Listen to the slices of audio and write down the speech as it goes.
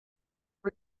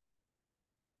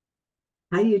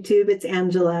Hi, YouTube. It's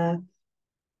Angela.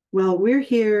 Well, we're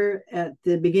here at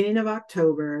the beginning of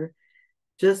October,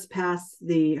 just past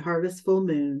the harvest full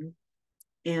moon.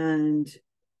 And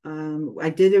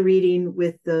I did a reading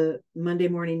with the Monday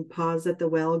morning Pause at the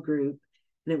Well group.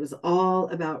 And it was all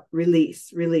about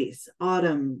release, release,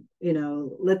 autumn,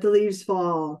 let the leaves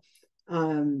fall,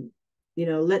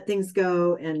 let things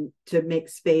go and to make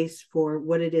space for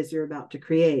what it is you're about to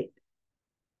create.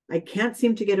 I can't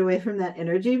seem to get away from that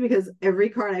energy because every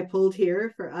card I pulled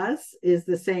here for us is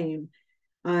the same.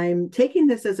 I'm taking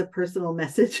this as a personal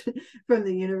message from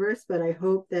the universe, but I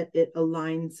hope that it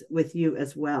aligns with you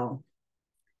as well.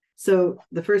 So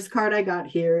the first card I got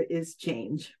here is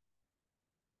change.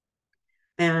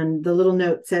 And the little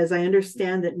note says, I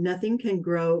understand that nothing can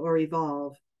grow or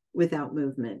evolve without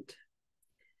movement.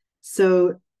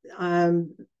 So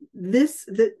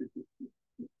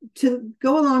to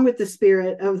go along with the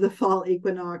spirit of the fall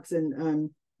equinox and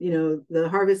the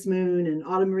harvest moon and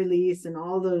autumn release and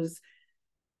all those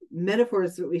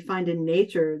metaphors that we find in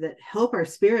nature that help our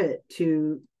spirit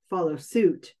to follow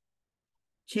suit.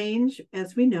 Change,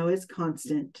 as we know, is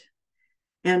constant.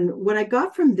 And what I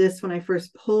got from this when I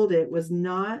first pulled it was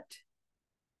not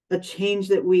a change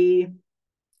that we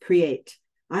create.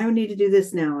 I need to do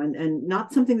this now, and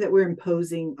not something that we're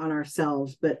imposing on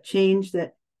ourselves, but change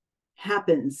that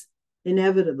happens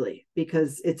inevitably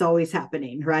because it's always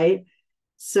happening, right?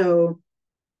 So,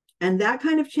 and that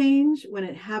kind of change, when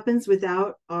it happens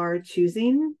without our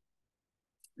choosing,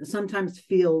 sometimes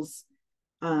feels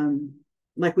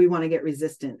like we want to get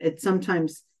resistant. It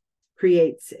sometimes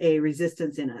creates a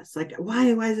resistance in us, like why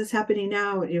is this happening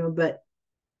now? But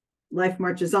life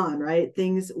marches on, right?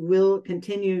 Things will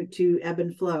continue to ebb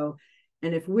and flow.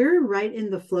 And if we're right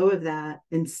in the flow of that,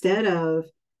 instead of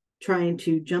trying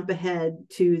to jump ahead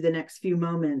to the next few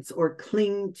moments or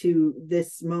cling to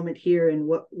this moment here and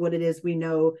what it is we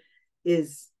know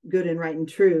is good and right and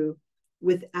true,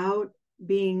 without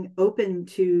being open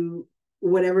to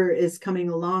whatever is coming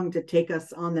along to take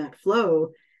us on that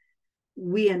flow,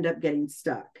 we end up getting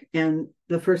stuck. And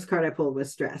the first card I pulled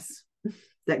was stress.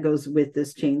 That goes with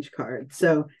this change card.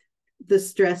 So the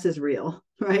stress is real,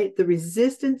 right? The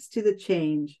resistance to the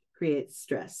change creates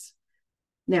stress.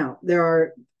 Now, there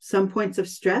are some points of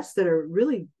stress that are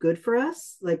really good for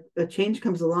us, like a change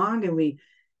comes along and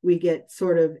we get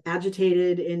sort of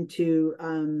agitated into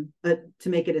to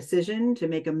make a decision, to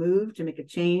make a move, to make a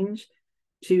change,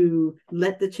 to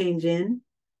let the change in,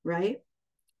 right?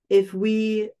 If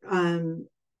we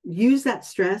use that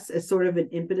stress as sort of an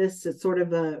impetus, as sort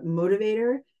of a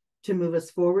motivator to move us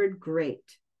forward,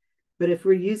 great. But if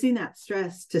we're using that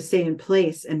stress to stay in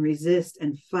place and resist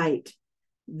and fight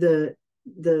the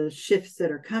shifts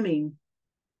that are coming,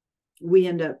 we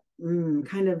end up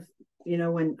kind of,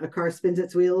 when a car spins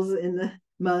its wheels in the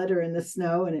mud or in the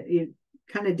snow, and you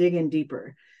kind of dig in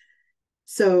deeper.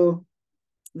 So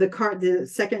the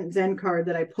second Zen card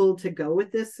that I pulled to go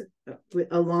with this,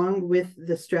 along with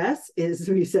the stress, is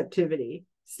receptivity,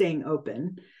 staying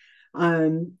open.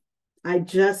 I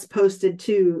just posted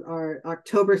to our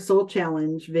October Soul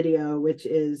Challenge video, which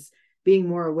is being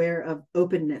more aware of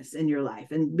openness in your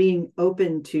life and being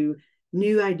open to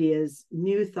new ideas,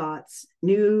 new thoughts,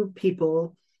 new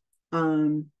people,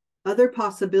 other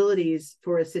possibilities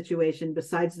for a situation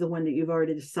besides the one that you've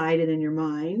already decided in your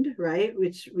mind, right?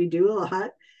 Which we do a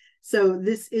lot. So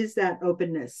this is that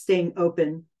openness, staying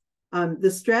open. The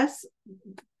stress,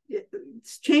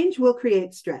 change will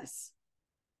create stress,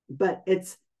 but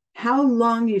it's how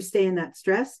long you stay in that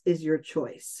stress is your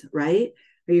choice, right?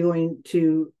 Are you going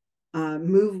to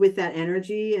move with that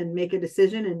energy and make a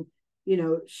decision and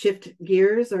shift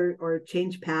gears or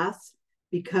change paths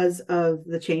because of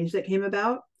the change that came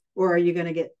about? Or are you going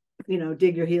to get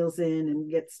dig your heels in and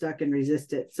get stuck and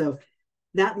resist it? So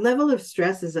that level of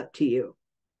stress is up to you,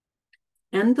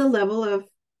 and the level of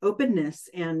openness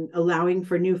and allowing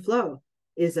for new flow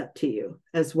is up to you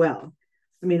as well.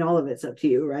 I mean, all of it's up to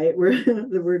you, right?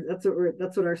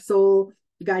 That's what our soul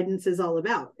guidance is all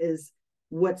about, is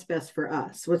what's best for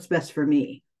us, what's best for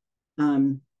me,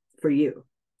 for you.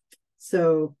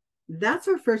 So that's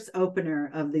our first opener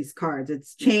of these cards.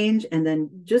 It's change, and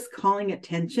then just calling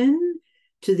attention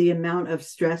to the amount of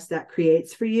stress that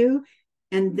creates for you,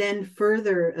 and then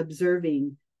further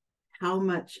observing how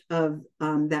much of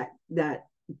that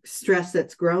stress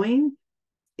that's growing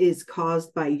is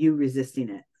caused by you resisting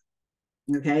it.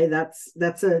 Okay,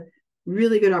 that's a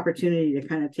really good opportunity to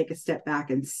kind of take a step back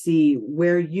and see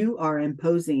where you are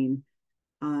imposing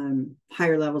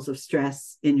higher levels of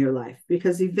stress in your life,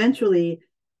 because eventually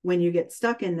when you get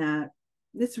stuck in that,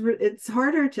 it's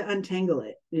harder to untangle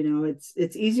it.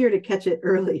 It's easier to catch it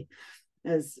early,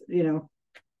 as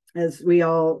as we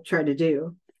all try to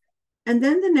do. And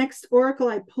then the next oracle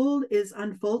I pulled is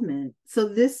unfoldment. So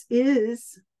this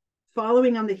is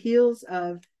following on the heels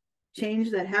of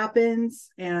change that happens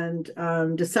and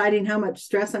deciding how much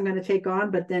stress I'm going to take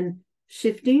on, but then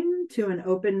shifting to an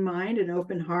open mind, an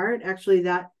open heart. Actually,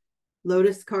 that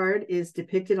Lotus card is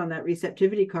depicted on that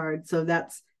receptivity card. So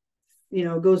that's,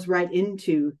 goes right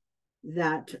into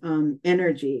that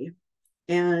energy.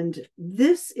 And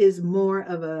this is more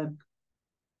of a,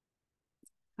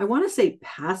 I want to say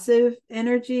passive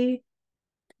energy,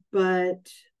 but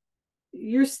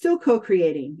you're still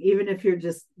co-creating, even if you're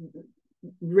just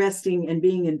resting and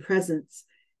being in presence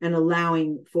and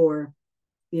allowing for,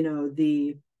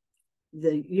 the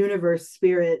universe,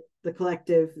 spirit, the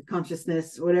collective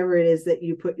consciousness, whatever it is that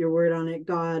you put your word on it,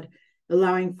 God,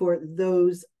 allowing for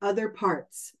those other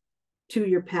parts to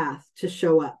your path to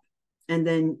show up. And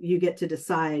then you get to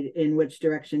decide in which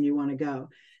direction you want to go.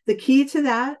 The key to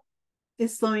that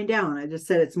is slowing down. I just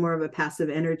said it's more of a passive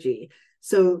energy.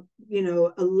 So,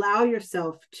 allow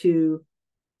yourself to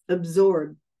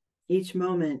absorb each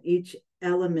moment, each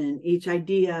element, each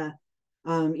idea,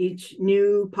 each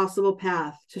new possible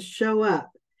path to show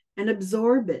up and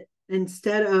absorb it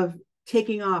instead of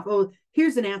taking off. Oh,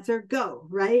 here's an answer, go,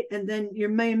 right? And then you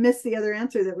may miss the other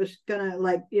answer that was gonna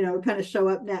kind of show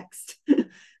up next.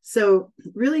 So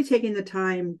really taking the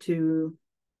time to,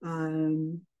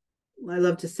 I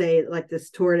love to say, like this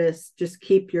tortoise, just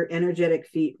keep your energetic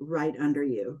feet right under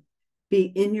you. Be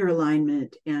in your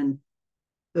alignment and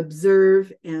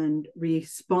observe and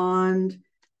respond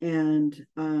and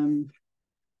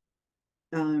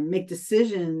make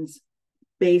decisions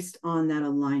based on that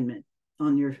alignment,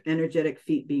 on your energetic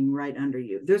feet being right under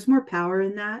you. There's more power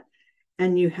in that,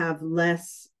 and you have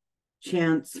less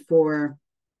chance for,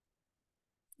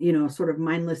 sort of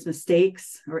mindless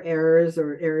mistakes or errors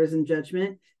in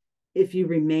judgment if you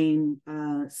remain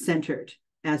centered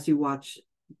as you watch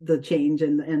the change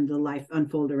and the life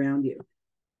unfold around you.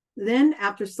 Then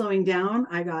after slowing down,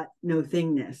 I got no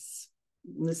thingness.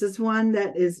 This is one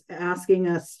that is asking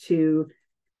us to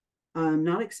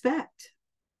not expect.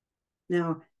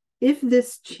 Now, if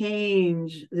this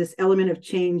change, this element of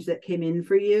change that came in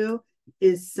for you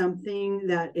is something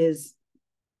that is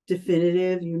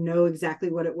definitive, you know exactly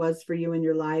what it was for you in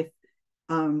your life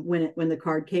when the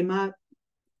card came up,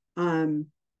 I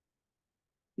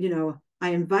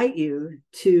invite you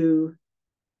to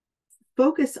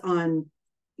focus on,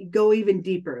 go even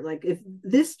deeper. Like if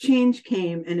this change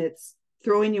came and it's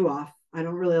throwing you off, I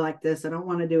don't really like this, I don't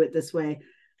want to do it this way.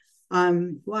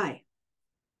 Why?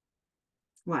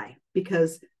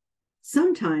 Because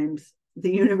sometimes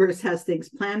the universe has things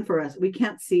planned for us we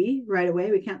can't see right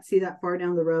away. We can't see that far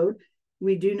down the road.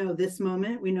 We do know this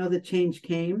moment, we know the change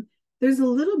came. There's a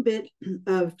little bit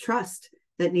of trust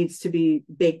that needs to be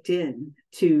baked in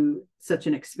to such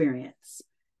an experience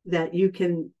that you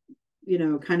can,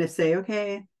 kind of say,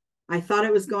 okay, I thought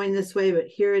it was going this way, but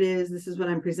here it is. This is what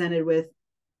I'm presented with.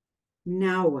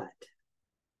 Now what?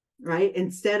 Right?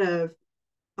 Instead of,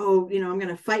 oh, I'm going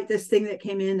to fight this thing that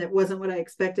came in that wasn't what I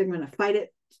expected. I'm going to fight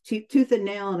it tooth and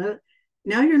nail. And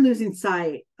now you're losing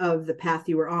sight of the path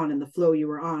you were on and the flow you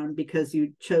were on because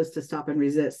you chose to stop and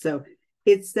resist. So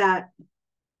it's that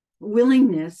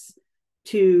willingness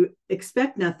to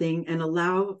expect nothing and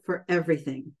allow for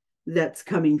everything that's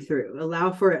coming through,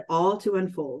 allow for it all to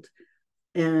unfold.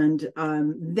 And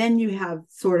then you have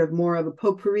sort of more of a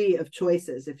potpourri of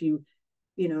choices. If you,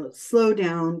 slow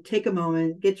down, take a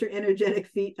moment, get your energetic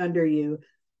feet under you,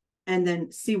 and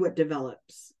then see what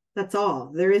develops. That's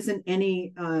all. There isn't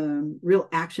any real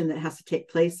action that has to take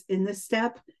place in this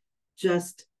step.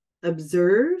 Just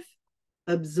observe,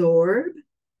 absorb,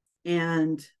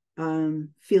 and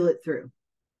feel it through.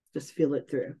 Just feel it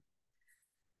through.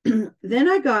 Then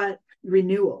I got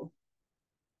renewal.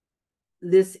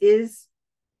 This is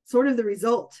sort of the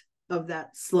result of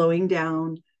that slowing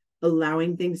down,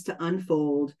 allowing things to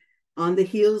unfold on the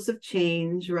heels of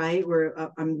change, right?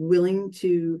 Where I'm willing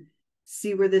to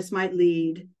see where this might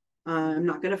lead. I'm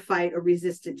not going to fight or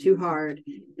resist it too hard.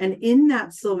 And in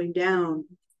that slowing down,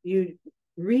 you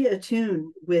reattune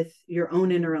with your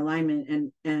own inner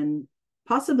alignment and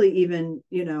possibly even,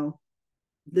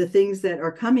 the things that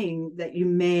are coming that you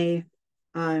may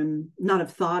not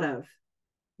have thought of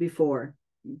before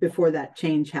that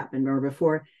change happened, or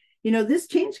before, this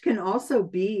change can also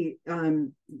be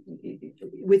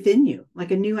within you, like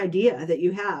a new idea that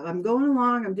you have. I'm going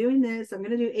along, I'm doing this, I'm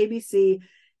going to do ABC,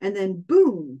 and then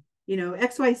boom,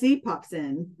 XYZ pops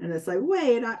in, and it's like,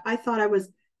 wait, I thought I was,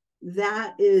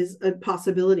 that is a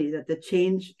possibility that the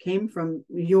change came from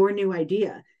your new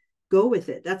idea. go with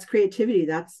it. That's creativity.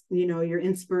 That's, you know, your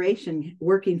inspiration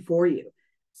working for you.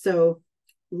 So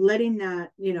letting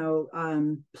that, you know,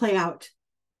 play out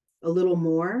a little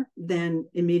more than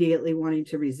immediately wanting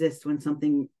to resist when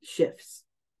something shifts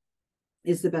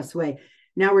is the best way.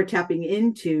 Now we're tapping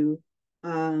into,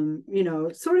 you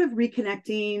know, sort of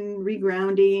reconnecting,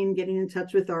 regrounding, getting in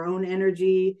touch with our own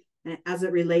energy as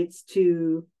it relates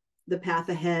to the path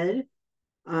ahead.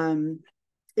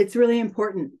 It's really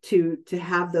important to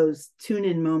have those tune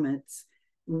in moments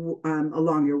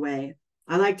along your way.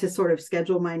 I like to sort of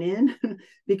schedule mine in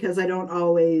because I don't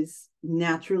always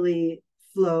naturally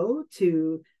flow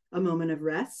to a moment of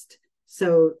rest.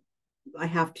 So I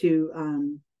have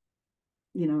to,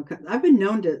 you know, I've been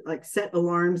known to like set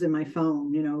alarms in my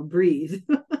phone, you know, breathe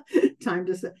time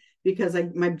to set, because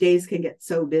my days can get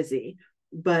so busy.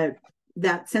 But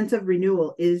that sense of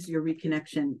renewal is your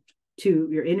reconnection to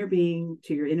your inner being,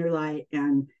 to your inner light,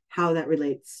 and how that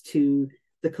relates to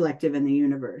the collective and the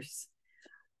universe.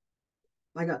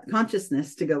 I got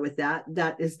consciousness to go with that.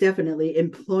 That is definitely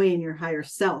employing your higher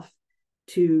self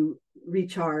to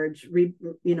recharge,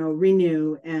 you know,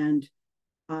 renew, and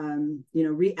you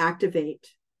know, reactivate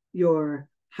your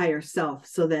higher self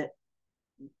so that,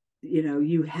 you know,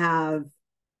 you have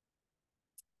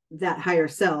that higher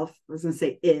self. I was going to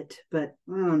say it, but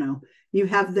I don't know. You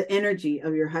have the energy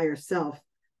of your higher self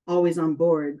always on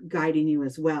board, guiding you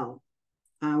as well.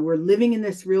 We're living in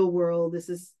this real world. This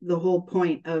is the whole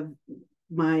point of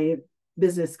my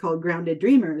business called Grounded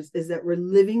Dreamers, is that we're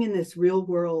living in this real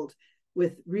world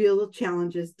with real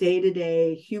challenges,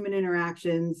 day-to-day human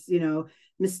interactions, you know,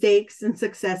 mistakes and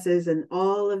successes, and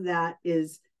all of that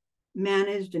is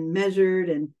managed and measured.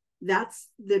 And that's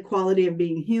the quality of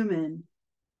being human.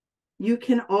 You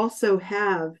can also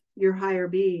have your higher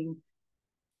being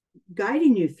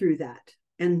guiding you through that.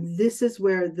 And this is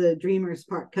where the dreamers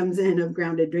part comes in of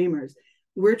Grounded Dreamers.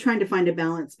 We're trying to find a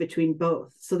balance between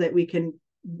both so that we can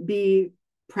be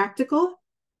practical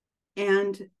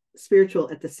and spiritual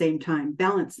at the same time.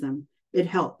 Balance them. It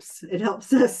helps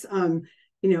us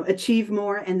you know, achieve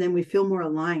more, and then we feel more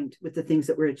aligned with the things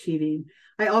that we're achieving.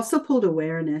 I also pulled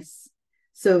awareness,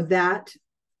 so that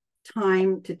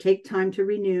time to take time to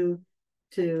renew,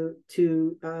 to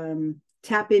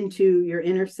tap into your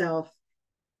inner self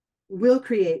will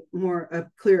create a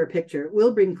clearer picture. It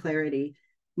will bring clarity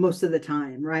most of the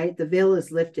time, right? The veil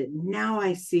is lifted. Now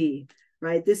I see,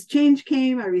 right? This change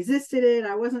came, I resisted it,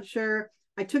 I wasn't sure.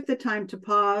 I took the time to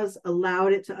pause,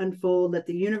 allowed it to unfold, let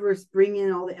the universe bring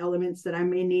in all the elements that I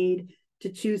may need to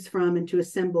choose from and to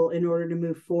assemble in order to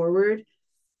move forward.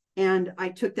 And I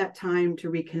took that time to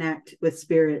reconnect with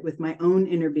spirit, with my own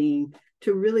inner being,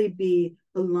 to really be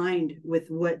aligned with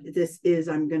what this is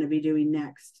I'm going to be doing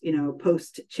next, you know,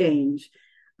 post change.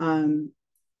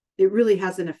 It really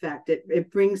has an effect.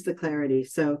 It brings the clarity.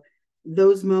 So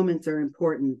those moments are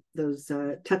important, those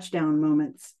touchdown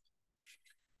moments.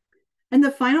 And the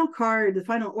final card, the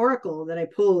final oracle that I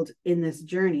pulled in this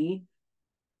journey,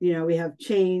 you know, we have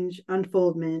change,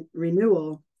 unfoldment,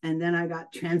 renewal, and then I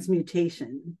got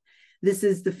transmutation. This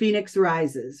is the phoenix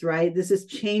rises, right? This is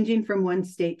changing from one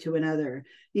state to another,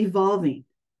 evolving,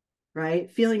 right?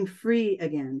 Feeling free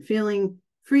again, feeling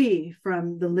free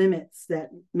from the limits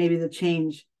that maybe the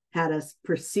change had us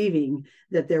perceiving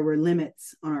that there were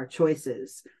limits on our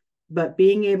choices, but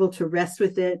being able to rest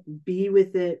with it, be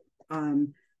with it,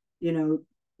 you know,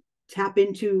 tap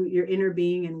into your inner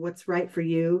being and what's right for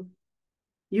you,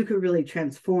 you could really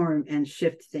transform and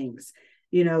shift things.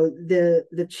 You know,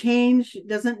 the change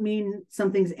doesn't mean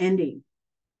something's ending.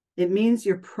 It means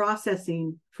you're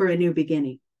processing for a new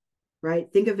beginning, right?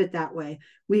 Think of it that way.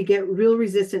 We get real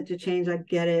resistant to change. I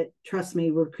get it. Trust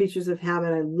me, we're creatures of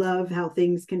habit. I love how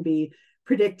things can be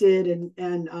predicted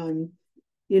and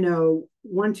you know,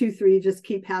 1, 2, 3, just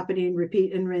keep happening,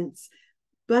 repeat and rinse.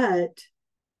 But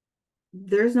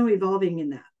there's no evolving in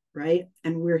that, right?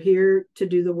 And we're here to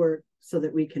do the work so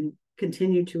that we can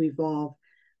continue to evolve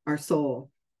our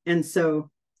soul. And so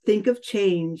think of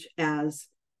change as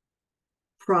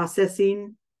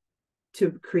processing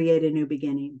to create a new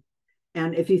beginning.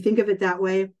 And if you think of it that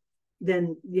way,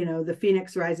 then, you know, the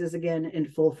phoenix rises again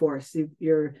in full force.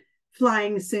 You're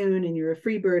flying soon and you're a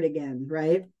free bird again,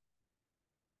 right?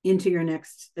 Into your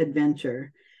next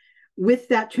adventure. With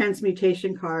that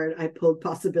transmutation card, I pulled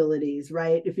possibilities,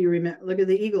 right? If you remember, look at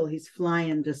the eagle, he's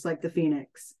flying just like the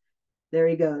phoenix. There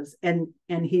he goes. And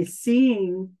he's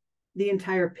seeing the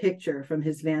entire picture from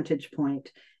his vantage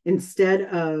point instead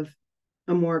of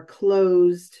a more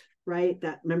closed, right?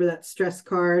 Remember that stress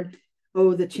card?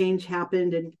 Oh, the change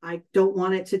happened and I don't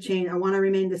want it to change. I want to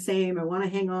remain the same. I want to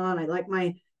hang on. I like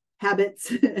my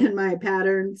habits and my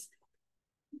patterns.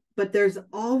 but there's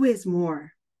always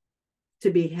more to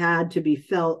be had, to be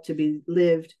felt, to be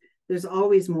lived. There's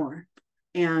always more.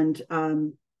 And,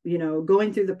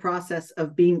 going through the process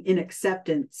of being in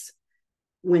acceptance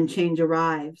when change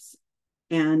arrives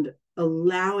and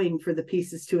allowing for the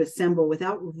pieces to assemble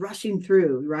without rushing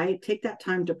through, right? Take that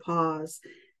time to pause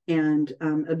and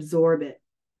absorb it.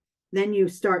 Then you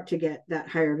start to get that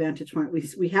higher vantage point.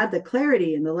 We had the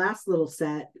clarity in the last little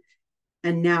set,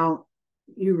 and now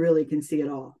you really can see it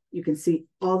all. You can see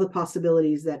all the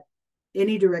possibilities that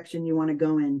any direction you want to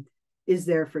go in is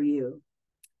there for you.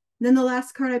 And then the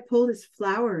last card I pulled is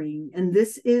flowering. And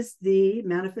this is the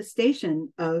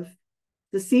manifestation of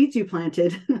the seeds you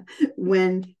planted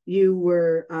when you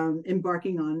were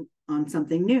embarking on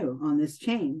something new, on this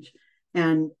change.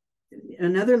 And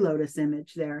another lotus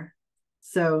image there.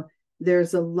 So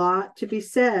there's a lot to be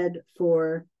said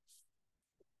for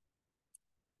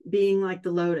being like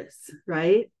the lotus,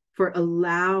 right? For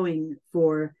allowing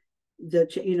for the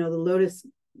lotus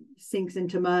sinks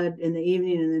into mud in the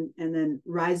evening and then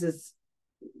rises,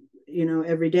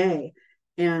 every day.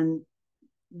 And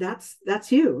that's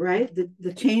you, right?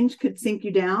 The change could sink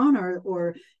you down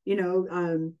or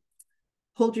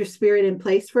hold your spirit in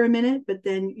place for a minute, but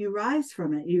then you rise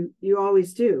from it. You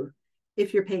always do,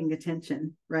 if you're paying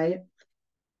attention, right?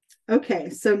 Okay,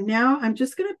 so now I'm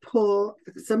just going to pull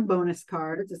some bonus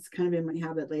cards. It's kind of in my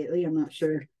habit lately. I'm not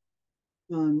sure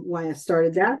why I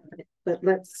started that, but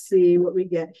let's see what we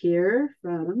get here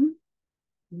from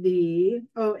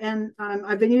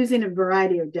I've been using a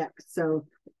variety of decks, so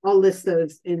I'll list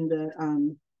those in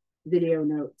the video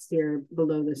notes here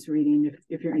below this reading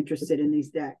if you're interested in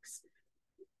these decks.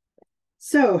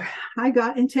 So I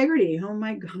got integrity. Oh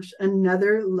my gosh,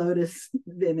 another lotus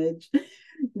image.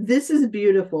 This is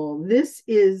beautiful. This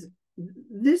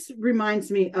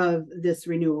reminds me of this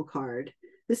renewal card.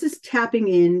 This is tapping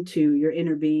into your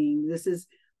inner being. This is,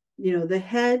 the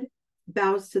head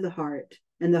bows to the heart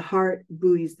and the heart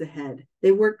buoys the head.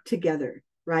 They work together,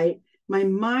 right? My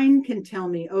mind can tell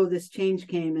me, oh, this change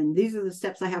came and these are the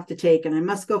steps I have to take and I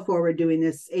must go forward doing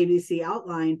this ABC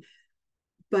outline.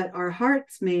 But our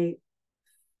hearts may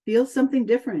feel something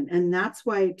different. And that's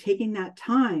why taking that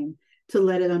time to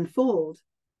let it unfold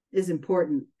is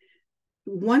important.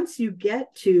 Once you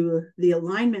get to the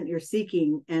alignment you're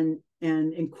seeking and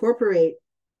incorporate,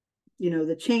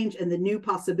 the change and the new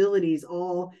possibilities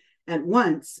all at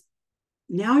once,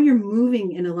 now you're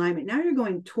moving in alignment. Now you're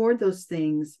going toward those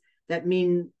things that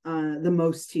mean the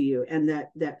most to you and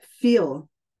that feel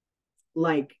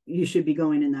like you should be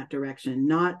going in that direction,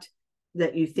 not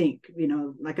that you think,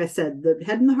 like I said, the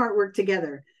head and the heart work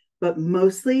together, but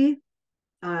mostly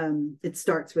it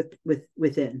starts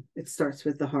within. It starts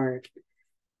with the heart.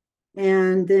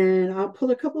 And then I'll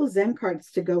pull a couple of Zen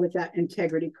cards to go with that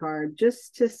integrity card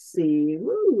just to see.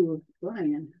 Woo,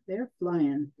 flying. They're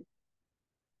flying.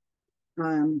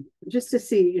 Just to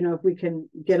see, if we can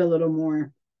get a little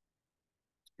more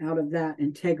out of that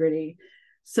integrity.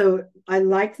 So I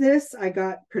like this. I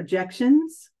got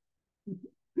projections.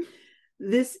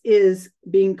 This is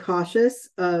being cautious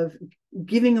of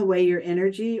giving away your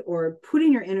energy or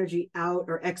putting your energy out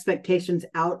or expectations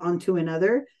out onto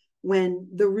another when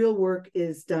the real work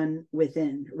is done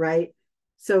within, right?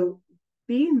 So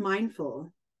being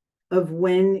mindful of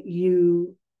when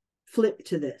you flip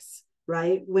to this,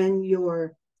 right? When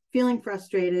you're feeling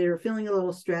frustrated or feeling a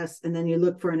little stressed, and then you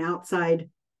look for an outside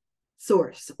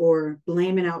source or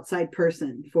blame an outside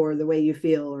person for the way you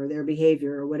feel or their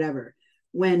behavior or whatever.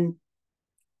 When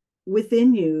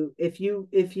within you, if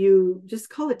you just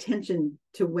call attention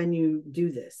to when you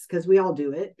do this, because we all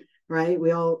do it, right? We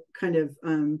all kind of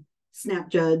snap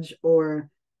judge or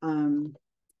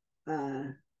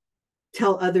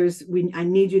tell others, I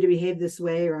need you to behave this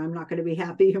way, or I'm not going to be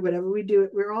happy, or whatever. We do it.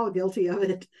 We're all guilty of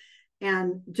it.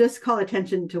 And just call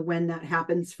attention to when that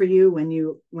happens for you, when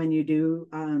you do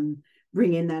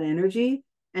bring in that energy,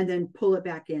 and then pull it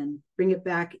back in, bring it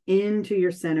back into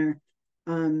your center.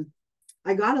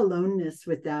 I got aloneness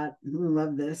with that. I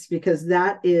love this because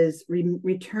that is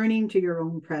returning to your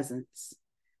own presence.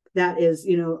 That is,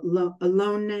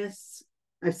 aloneness.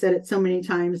 I've said it so many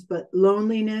times, but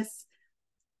loneliness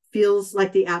feels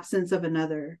like the absence of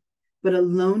another, but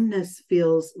aloneness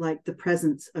feels like the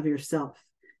presence of yourself.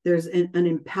 There's an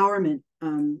empowerment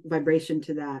vibration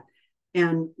to that.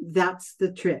 And that's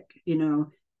the trick,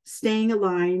 staying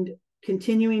aligned,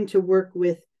 continuing to work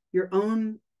with your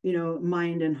own,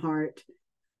 mind and heart.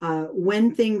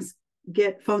 When things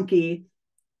get funky,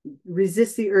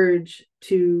 resist the urge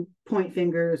to point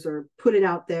fingers or put it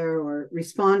out there or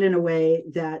respond in a way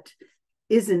that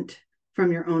isn't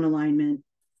from your own alignment.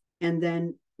 And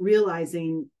then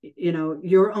realizing, you know,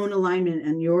 your own alignment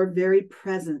and your very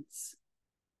presence,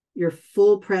 your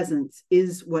full presence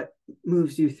is what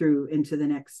moves you through into the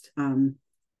next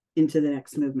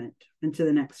movement, into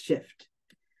the next shift.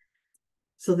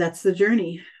 So that's the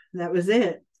journey. That was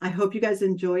it. I hope you guys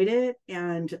enjoyed it.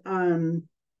 And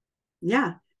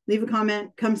yeah, leave a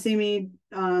comment. Come see me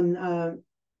on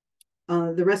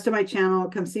the rest of my channel.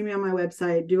 Come see me on my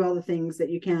website. Do all the things that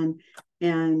you can,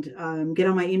 and get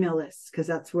on my email list, because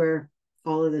that's where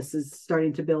all of this is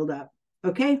starting to build up.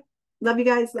 Okay. Love you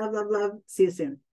guys. Love, love, love. See you soon.